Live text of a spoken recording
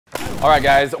All right,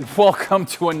 guys, welcome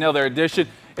to another edition.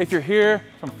 If you're here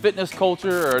from fitness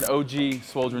culture or an OG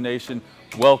Swolger Nation,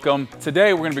 welcome.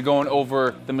 Today, we're gonna be going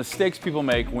over the mistakes people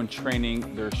make when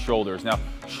training their shoulders. Now,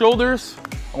 shoulders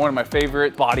are one of my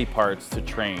favorite body parts to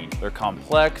train. They're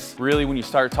complex. Really, when you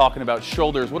start talking about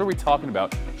shoulders, what are we talking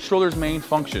about? Shoulders' main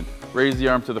function: raise the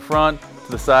arm to the front,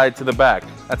 to the side, to the back.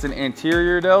 That's an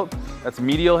anterior delt, that's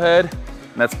medial head,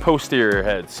 and that's posterior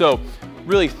head. So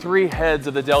really 3 heads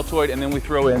of the deltoid, and then we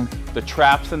throw in the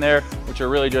traps in there, which are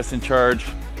really just in charge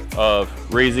of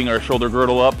raising our shoulder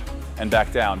girdle up and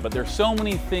back down. But there's so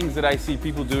many things that I see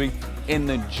people doing in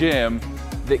the gym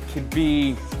that could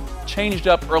be changed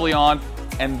up early on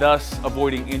and thus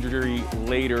avoiding injury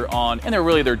later on. And they're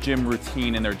really their gym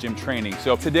routine and their gym training.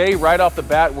 So today, right off the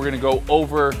bat, we're gonna go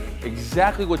over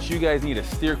exactly what you guys need to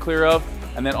steer clear of,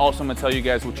 and then also I'm gonna tell you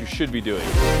guys what you should be doing.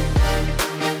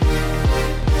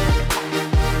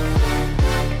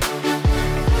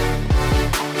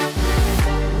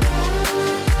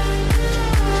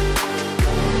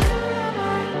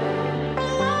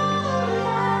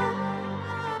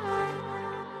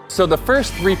 So the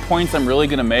first 3 points I'm really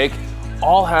gonna make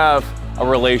all have a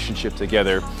relationship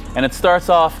together, and it starts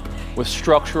off with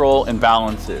structural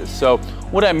imbalances. So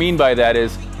what I mean by that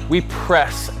is we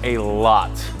press a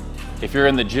lot. If you're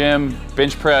in the gym,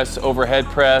 bench press, overhead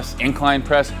press, incline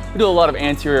press, we do a lot of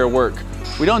anterior work.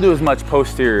 We don't do as much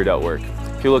posterior delt work.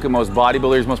 If you look at most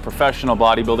bodybuilders, most professional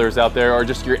bodybuilders out there, or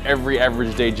just your every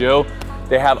average day Joe,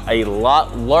 they have a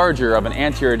lot larger of an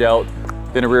anterior delt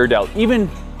than a rear delt. Even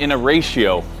in a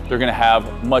ratio, they're gonna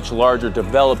have much larger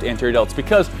developed anterior delts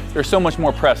because there's so much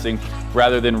more pressing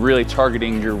rather than really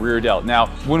targeting your rear delt. Now,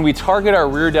 when we target our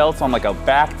rear delts on like a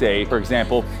back day, for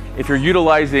example, if you're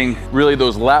utilizing really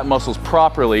those lat muscles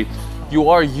properly, you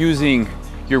are using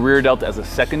your rear delt as a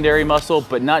secondary muscle,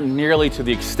 but not nearly to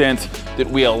the extent that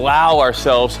we allow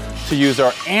ourselves to use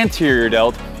our anterior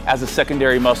delt as a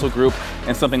secondary muscle group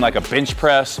in something like a bench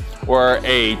press or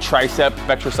a tricep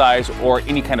exercise or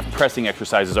any kind of pressing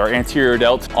exercises. Our anterior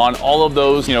delt on all of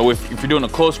those, you know, if you're doing a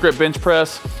close grip bench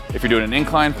press, if you're doing an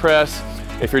incline press,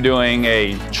 if you're doing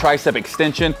a tricep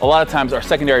extension, a lot of times our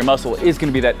secondary muscle is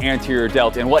gonna be that anterior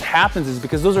delt. And what happens is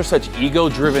because those are such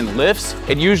ego-driven lifts,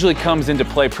 it usually comes into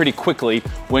play pretty quickly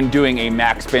when doing a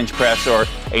max bench press or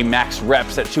a max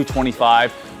reps at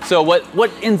 225. So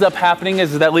what ends up happening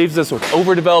is that leaves us with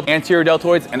overdeveloped anterior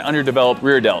deltoids and underdeveloped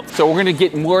rear delts. So we're gonna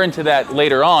get more into that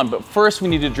later on, but first we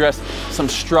need to address some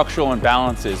structural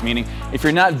imbalances, meaning if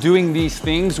you're not doing these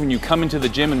things when you come into the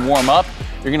gym and warm up,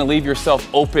 you're gonna leave yourself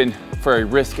open for a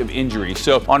risk of injury.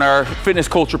 So on our fitness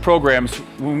culture programs,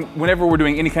 whenever we're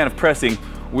doing any kind of pressing,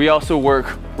 we also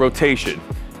work rotation.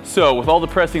 So with all the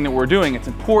pressing that we're doing, it's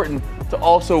important to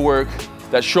also work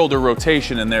that shoulder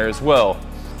rotation in there as well.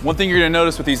 One thing you're gonna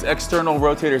notice with these external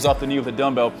rotators off the knee with a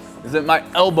dumbbell is that my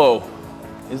elbow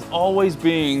is always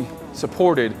being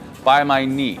supported by my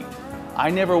knee.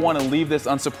 I never wanna leave this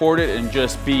unsupported and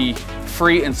just be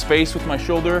free in space with my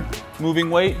shoulder moving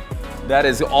weight. That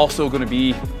is also gonna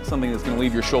be something that's gonna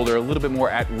leave your shoulder a little bit more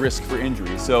at risk for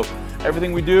injury. So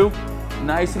everything we do,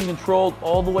 nice and controlled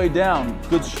all the way down.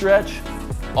 Good stretch,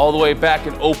 all the way back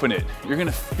and open it. You're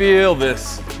gonna feel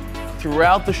this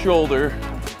throughout the shoulder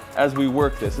as we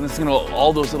work this. And this is gonna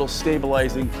all those little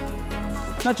stabilizing,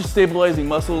 not just stabilizing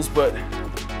muscles, but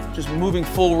just moving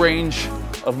full range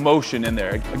of motion in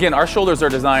there. Again, our shoulders are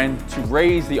designed to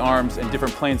raise the arms in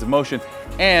different planes of motion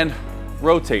and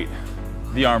rotate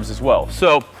the arms as well.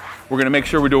 So we're gonna make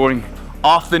sure we're doing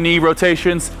off the knee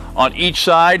rotations on each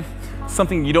side,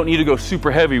 something you don't need to go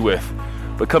super heavy with.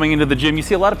 But coming into the gym, you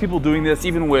see a lot of people doing this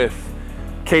even with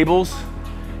cables,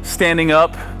 standing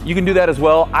up. You can do that as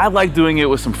well. I like doing it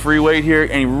with some free weight here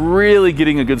and really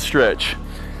getting a good stretch.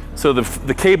 So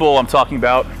the cable I'm talking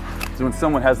about is when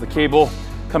someone has the cable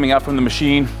coming out from the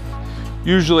machine,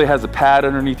 usually has a pad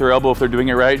underneath their elbow if they're doing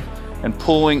it right, and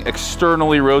pulling,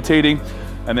 externally rotating,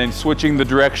 and then switching the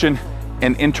direction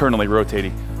and internally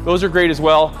rotating. Those are great as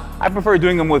well. I prefer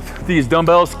doing them with these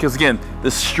dumbbells because again,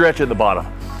 the stretch at the bottom.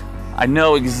 I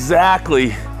know exactly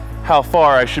how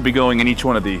far I should be going in each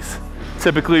one of these.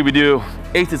 Typically we do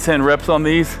 8 to 10 reps on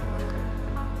these,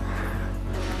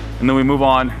 and then we move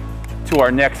on to our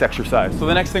next exercise. So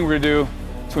the next thing we're gonna do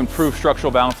to improve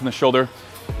structural balance in the shoulder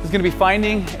is gonna be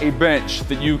finding a bench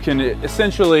that you can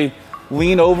essentially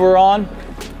lean over on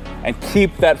and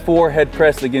keep that forehead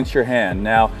pressed against your hand.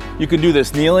 Now, you can do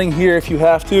this kneeling here if you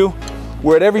have to.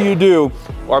 Whatever you do,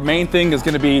 our main thing is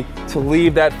gonna be to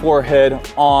leave that forehead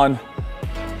on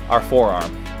our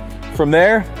forearm. From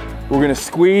there, we're gonna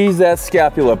squeeze that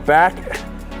scapula back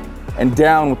and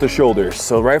down with the shoulders.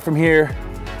 So right from here,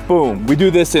 boom. We do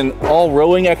this in all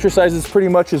rowing exercises pretty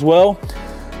much as well.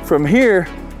 From here,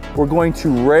 we're going to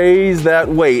raise that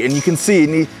weight, and you can see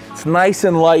it's nice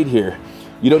and light here.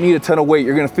 You don't need a ton of weight.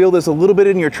 You're gonna feel this a little bit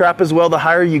in your trap as well, the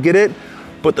higher you get it,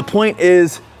 but the point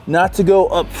is not to go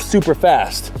up super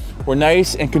fast. We're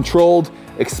nice and controlled,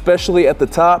 especially at the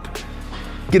top,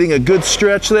 getting a good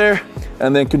stretch there,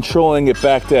 and then controlling it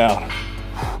back down.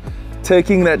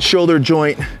 Taking that shoulder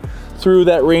joint through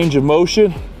that range of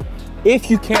motion.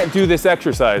 If you can't do this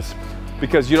exercise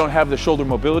because you don't have the shoulder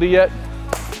mobility yet,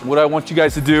 what I want you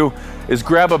guys to do is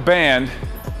grab a band,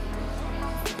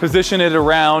 position it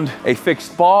around a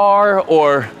fixed bar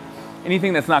or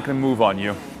anything that's not gonna move on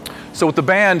you. So with the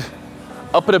band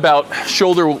up at about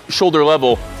shoulder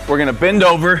level, we're gonna bend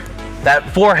over, that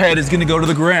forehead is gonna go to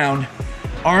the ground,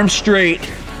 arms straight,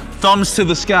 thumbs to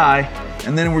the sky,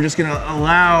 and then we're just gonna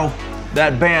allow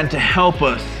that band to help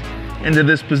us into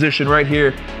this position right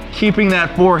here, keeping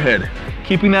that forehead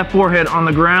on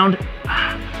the ground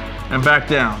and back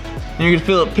down. And you're gonna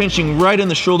feel it pinching right in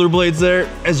the shoulder blades there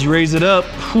as you raise it up,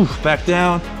 back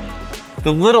down.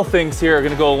 The little things here are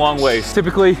gonna go a long way.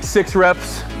 Typically 6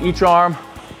 reps each arm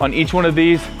on each one of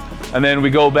these, and then we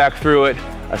go back through it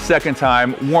a second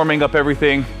time, warming up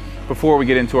everything before we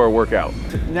get into our workout.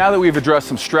 Now that we've addressed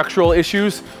some structural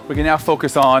issues, we can now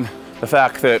focus on the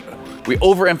fact that we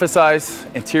overemphasize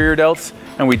anterior delts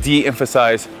and we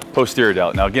de-emphasize posterior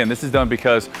delt. Now again, this is done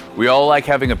because we all like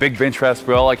having a big bench press,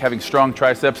 we all like having strong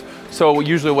triceps, so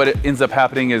usually what it ends up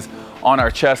happening is on our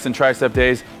chest and tricep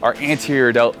days, our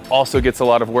anterior delt also gets a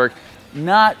lot of work.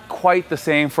 Not quite the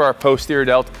same for our posterior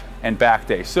delt and back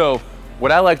day. So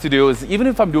what I like to do is, even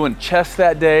if I'm doing chest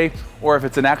that day, or if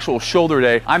it's an actual shoulder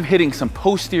day, I'm hitting some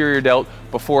posterior delt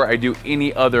before I do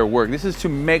any other work. This is to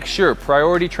make sure,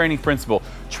 priority training principle,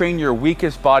 train your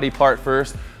weakest body part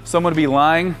first. So I'm gonna be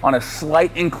lying on a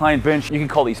slight inclined bench. You can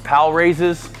call these pal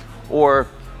raises, or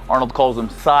Arnold calls them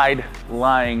side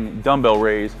lying dumbbell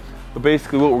raise. But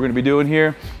basically what we're gonna be doing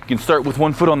here, you can start with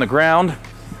one foot on the ground,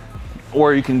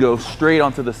 or you can go straight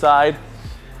onto the side,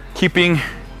 keeping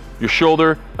your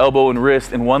shoulder, elbow, and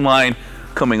wrist in one line,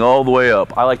 coming all the way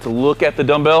up. I like to look at the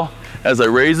dumbbell as I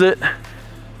raise it.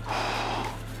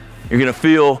 You're gonna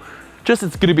feel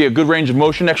it's gonna be a good range of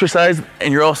motion exercise,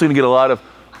 and you're also gonna get a lot of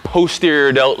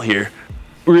posterior delt here.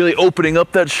 Really opening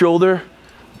up that shoulder.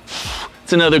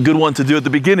 It's another good one to do at the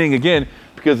beginning, again,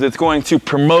 because it's going to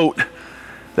promote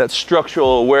that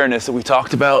structural awareness that we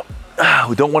talked about.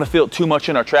 We don't wanna feel it too much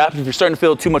in our trap. If you're starting to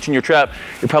feel it too much in your trap,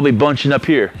 you're probably bunching up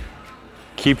here.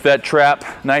 Keep that trap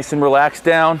nice and relaxed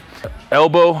down.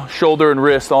 Elbow, shoulder, and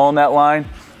wrist all in that line.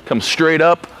 Come straight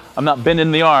up. I'm not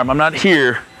bending the arm. I'm not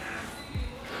here.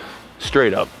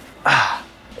 Straight up.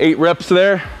 8 reps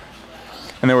there.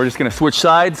 And then we're just gonna switch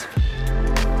sides.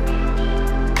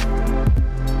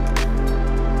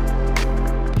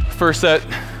 First set,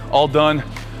 all done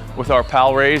with our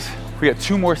pal raise. We got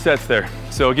 2 more sets there.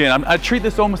 So again, I treat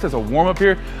this almost as a warm-up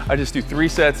here. I just do 3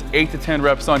 sets, 8 to 10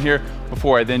 reps on here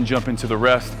before I then jump into the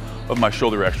rest of my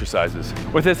shoulder exercises.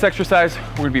 With this exercise,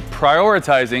 we're gonna be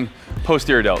prioritizing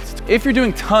posterior delts. If you're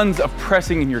doing tons of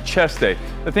pressing in your chest day,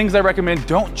 the things I recommend,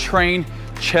 don't train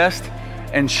chest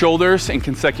and shoulders in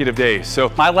consecutive days.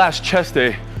 So my last chest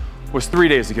day was 3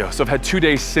 days ago, so I've had 2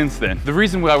 days since then. The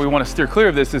reason why we wanna steer clear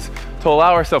of this is to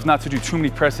allow ourselves not to do too many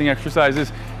pressing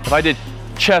exercises. If I did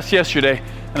chest yesterday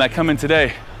and I come in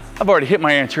today, I've already hit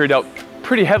my anterior delt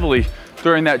pretty heavily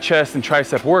during that chest and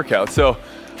tricep workout. So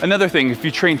another thing, if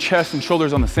you train chest and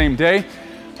shoulders on the same day,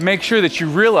 make sure that you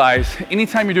realize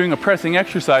anytime you're doing a pressing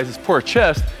exercise for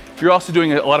chest, you're also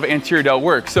doing a lot of anterior delt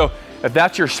work. So if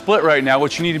that's your split right now,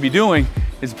 what you need to be doing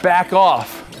is back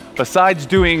off. Besides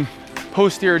doing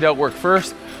posterior delt work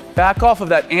first, back off of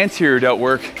that anterior delt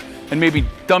work and maybe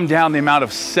dumb down the amount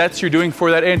of sets you're doing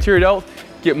for that anterior delt,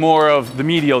 get more of the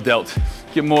medial delt,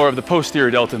 get more of the posterior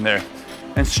delt in there.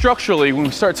 And structurally, when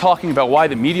we start talking about why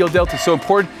the medial delt is so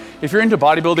important, if you're into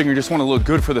bodybuilding or just want to look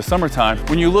good for the summertime,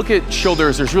 when you look at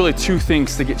shoulders, there's really 2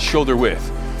 things to get shoulder width.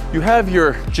 You have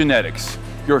your genetics,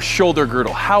 your shoulder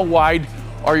girdle. How wide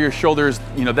are your shoulders?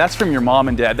 You know, that's from your mom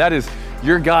and dad. That is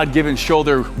your God-given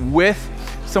shoulder width.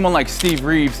 Someone like Steve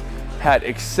Reeves had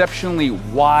exceptionally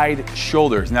wide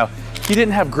shoulders. Now, he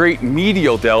didn't have great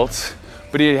medial delts,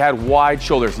 but he had wide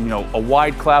shoulders, you know, a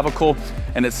wide clavicle,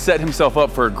 and it set himself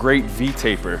up for a great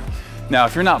V-taper. Now,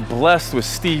 if you're not blessed with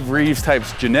Steve Reeves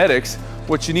type's genetics,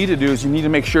 what you need to do is you need to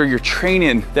make sure you're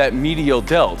training that medial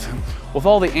delt. With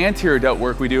all the anterior delt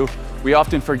work we do, we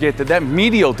often forget that that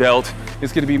medial delt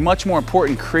is gonna be much more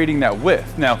important in creating that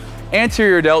width. Now,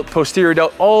 Anterior delt, posterior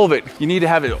delt, all of it. You need to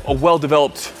have a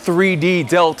well-developed 3D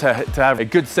delt to have a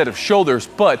good set of shoulders,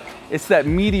 but it's that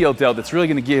medial delt that's really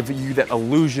gonna give you that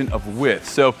illusion of width.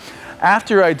 So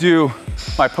after I do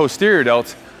my posterior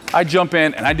delt, I jump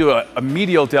in and I do a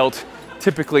medial delt,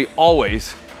 typically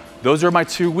always. Those are my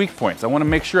 2 weak points. I wanna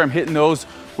make sure I'm hitting those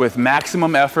with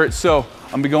maximum effort. So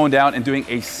I'm gonna be going down and doing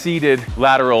a seated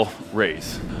lateral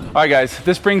raise. All right guys,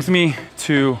 this brings me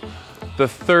to the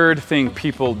third thing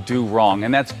people do wrong,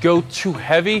 and that's go too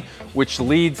heavy, which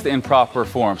leads to improper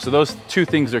form. So those 2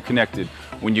 things are connected.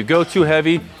 When you go too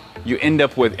heavy, you end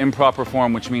up with improper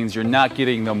form, which means you're not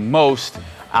getting the most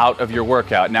out of your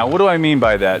workout. Now, what do I mean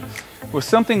by that? With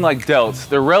something like delts,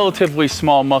 they're relatively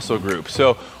small muscle groups.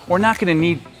 So we're not gonna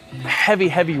need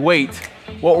heavy weight.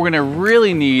 What we're gonna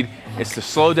really need is to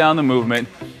slow down the movement,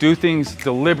 do things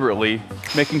deliberately,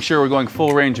 making sure we're going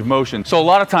full range of motion. So a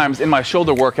lot of times in my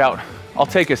shoulder workout, I'll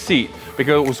take a seat,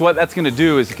 because what that's gonna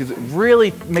do is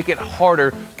really make it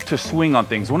harder to swing on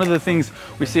things. One of the things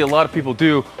we see a lot of people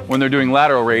do when they're doing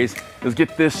lateral raise is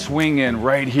get this swing in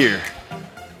right here.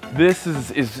 This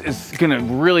is gonna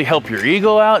really help your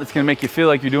ego out. It's gonna make you feel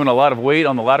like you're doing a lot of weight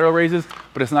on the lateral raises,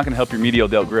 but it's not gonna help your medial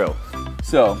delt grow.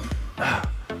 So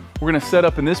we're gonna set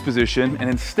up in this position, and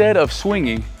instead of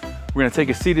swinging, we're gonna take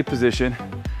a seated position,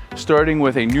 starting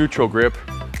with a neutral grip,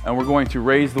 and we're going to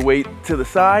raise the weight to the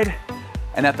side.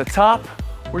 And at the top,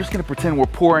 we're just gonna pretend we're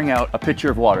pouring out a pitcher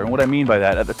of water. And what I mean by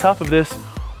that, at the top of this,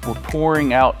 we're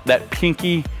pouring out, that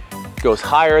pinky goes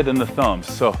higher than the thumbs.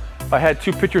 So if I had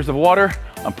 2 pitchers of water,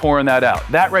 I'm pouring that out.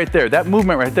 That right there, that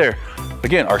movement right there,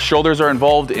 again, our shoulders are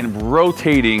involved in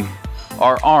rotating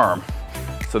our arm.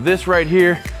 So this right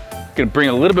here, gonna bring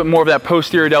a little bit more of that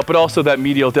posterior delt, but also that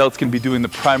medial delt's gonna be doing the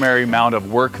primary amount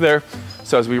of work there.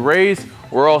 So as we raise,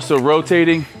 we're also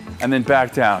rotating and then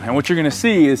back down. And what you're gonna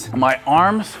see is my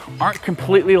arms aren't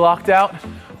completely locked out,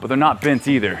 but they're not bent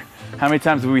either. How many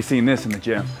times have we seen this in the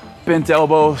gym? Bent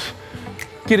elbows,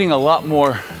 getting a lot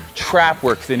more trap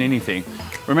work than anything.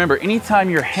 Remember,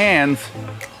 anytime your hands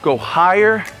go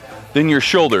higher than your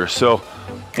shoulders, so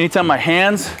anytime my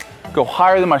hands go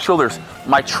higher than my shoulders,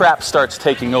 my trap starts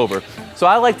taking over. So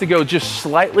I like to go just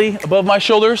slightly above my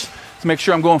shoulders to make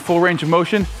sure I'm going full range of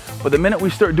motion, but the minute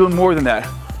we start doing more than that,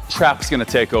 trap's gonna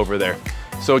take over there.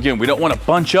 So again, we don't wanna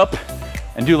bunch up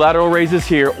and do lateral raises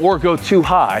here or go too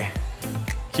high.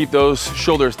 Keep those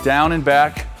shoulders down and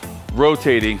back,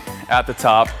 rotating at the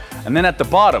top. And then at the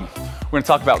bottom, we're gonna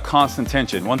talk about constant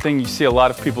tension. One thing you see a lot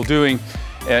of people doing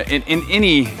in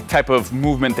any type of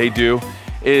movement they do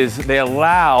is they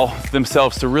allow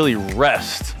themselves to really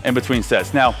rest in between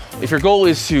sets. Now, if your goal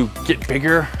is to get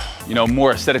bigger,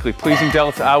 more aesthetically pleasing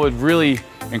delts, I would really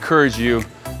encourage you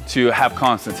to have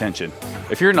constant tension.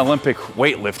 If you're an Olympic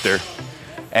weightlifter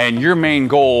and your main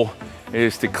goal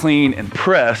is to clean and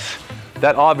press,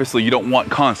 that obviously you don't want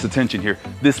constant tension here.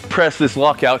 This press, this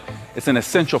lockout, it's an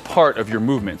essential part of your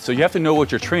movement. So you have to know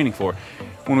what you're training for.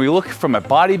 When we look from a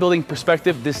bodybuilding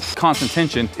perspective, this constant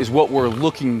tension is what we're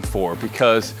looking for,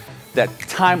 because that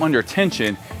time under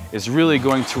tension is really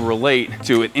going to relate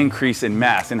to an increase in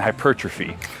mass and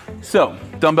hypertrophy. So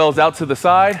dumbbells out to the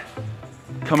side,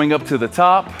 coming up to the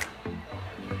top,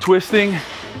 twisting,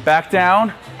 back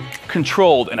down,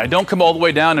 controlled. And I don't come all the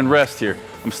way down and rest here.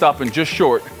 I'm stopping just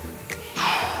short.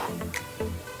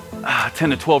 10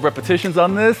 to 12 repetitions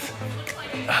on this.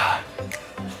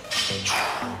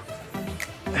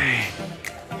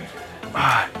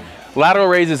 Lateral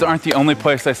raises aren't the only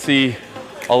place I see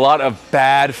a lot of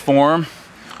bad form.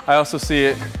 I also see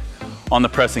it on the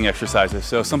pressing exercises.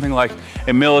 So something like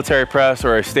a military press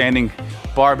or a standing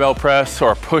barbell press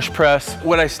or a push press.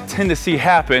 What I tend to see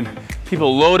happen,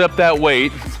 people load up that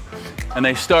weight and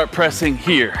they start pressing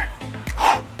here.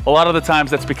 A lot of the times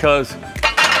that's because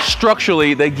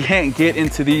structurally they can't get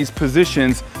into these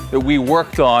positions that we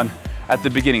worked on at the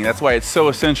beginning. That's why it's so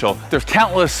essential. There's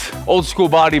countless old school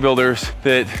bodybuilders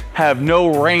that have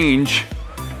no range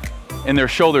in their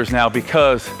shoulders now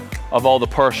because of all the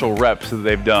partial reps that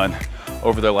they've done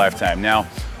over their lifetime. Now,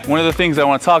 one of the things I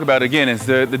want to talk about again is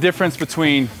the difference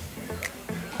between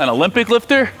an Olympic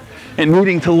lifter and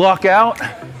needing to lock out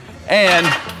and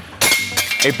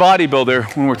a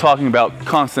bodybuilder when we're talking about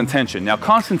constant tension. Now,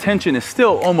 constant tension is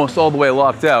still almost all the way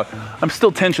locked out. I'm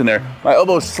still tension there. My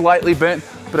elbow's slightly bent,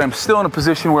 but I'm still in a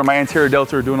position where my anterior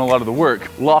delta are doing a lot of the work.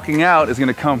 Locking out is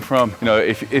gonna come from,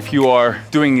 if you are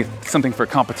doing something for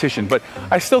competition. But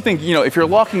I still think, if you're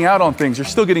locking out on things, you're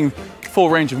still getting full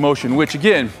range of motion, which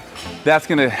again, that's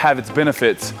gonna have its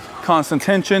benefits. Constant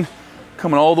tension,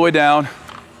 coming all the way down,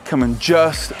 coming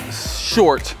just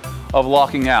short of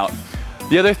locking out.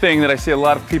 The other thing that I see a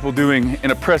lot of people doing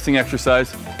in a pressing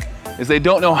exercise is they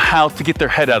don't know how to get their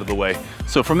head out of the way.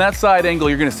 So from that side angle,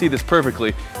 you're gonna see this perfectly.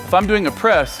 If I'm doing a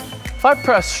press, if I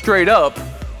press straight up,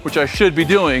 which I should be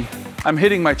doing, I'm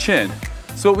hitting my chin.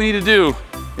 So what we need to do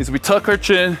is we tuck our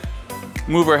chin,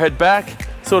 move our head back,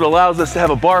 so it allows us to have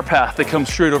a bar path that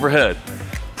comes straight overhead.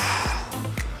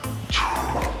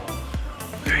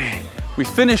 We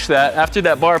finish that after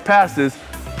that bar passes,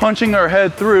 punching our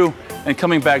head through and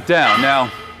coming back down.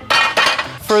 Now,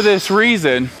 for this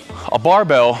reason, a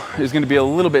barbell is gonna be a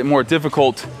little bit more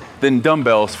difficult than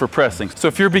dumbbells for pressing. So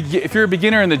if you're a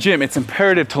beginner in the gym, it's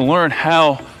imperative to learn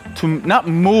how to not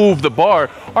move the bar.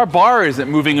 Our bar isn't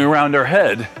moving around our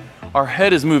head. Our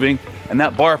head is moving, and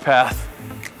that bar path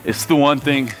is the one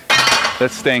thing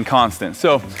that's staying constant.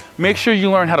 So make sure you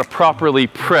learn how to properly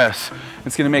press.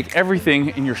 It's gonna make everything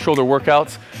in your shoulder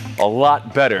workouts a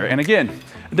lot better. And again,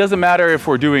 it doesn't matter if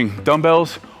we're doing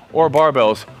dumbbells or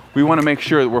barbells, we wanna make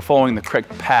sure that we're following the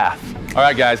correct path. All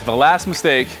right, guys, the last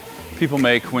mistake people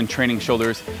make when training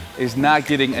shoulders is not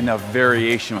getting enough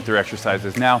variation with their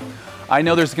exercises. Now, I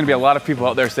know there's gonna be a lot of people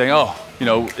out there saying, oh, you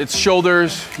know, it's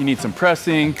shoulders, you need some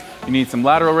pressing, you need some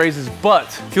lateral raises, but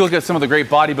if you look at some of the great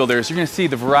bodybuilders, you're gonna see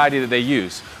the variety that they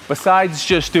use. Besides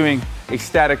just doing a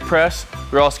static press,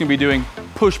 we're also gonna be doing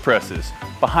push presses,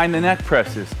 behind the neck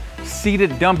presses,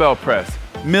 seated dumbbell press,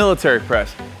 military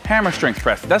press, hammer strength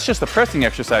press. That's just the pressing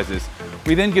exercises.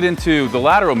 We then get into the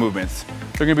lateral movements.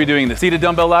 They're gonna be doing the seated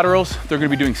dumbbell laterals, they're gonna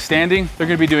be doing standing, they're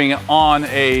gonna be doing it on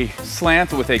a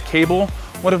slant with a cable.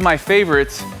 One of my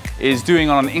favorites is doing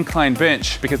on an incline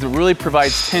bench because it really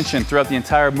provides tension throughout the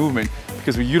entire movement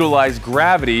because we utilize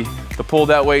gravity to pull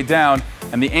that weight down,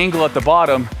 and the angle at the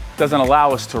bottom doesn't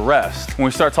allow us to rest. When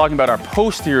we start talking about our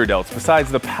posterior delts,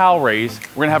 besides the pal raise,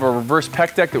 we're gonna have a reverse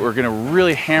pec deck that we're gonna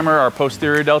really hammer our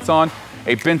posterior delts on,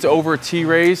 a bent over T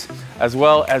raise, as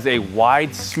well as a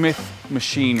wide Smith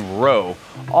machine row.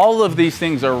 All of these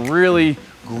things are really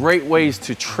great ways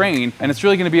to train, and it's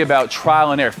really gonna be about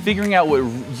trial and error, figuring out what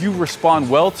you respond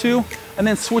well to, and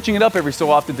then switching it up every so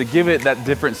often to give it that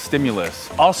different stimulus.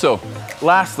 Also,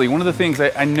 lastly, one of the things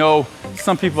I know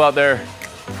some people out there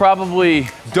probably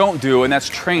don't do, and that's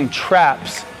train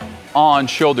traps on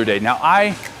shoulder day. Now,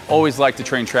 I always like to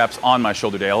train traps on my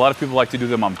shoulder day. A lot of people like to do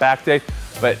them on back day,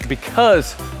 but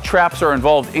because traps are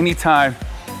involved anytime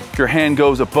your hand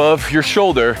goes above your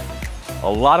shoulder, a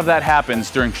lot of that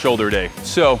happens during shoulder day.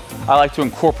 So I like to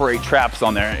incorporate traps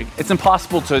on there. It's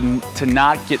impossible to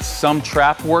not get some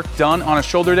trap work done on a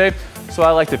shoulder day, so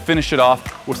I like to finish it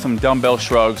off with some dumbbell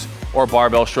shrugs or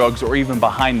barbell shrugs, or even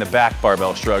behind the back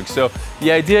barbell shrugs. So the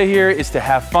idea here is to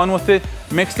have fun with it,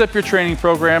 mix up your training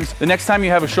programs. The next time you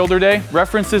have a shoulder day,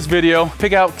 reference this video,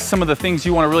 pick out some of the things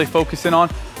you want to really focus in on,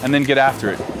 and then get after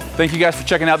it. Thank you guys for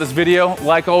checking out this video.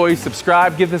 Like always,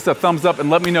 subscribe, give this a thumbs up, and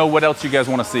let me know what else you guys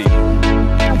want to see.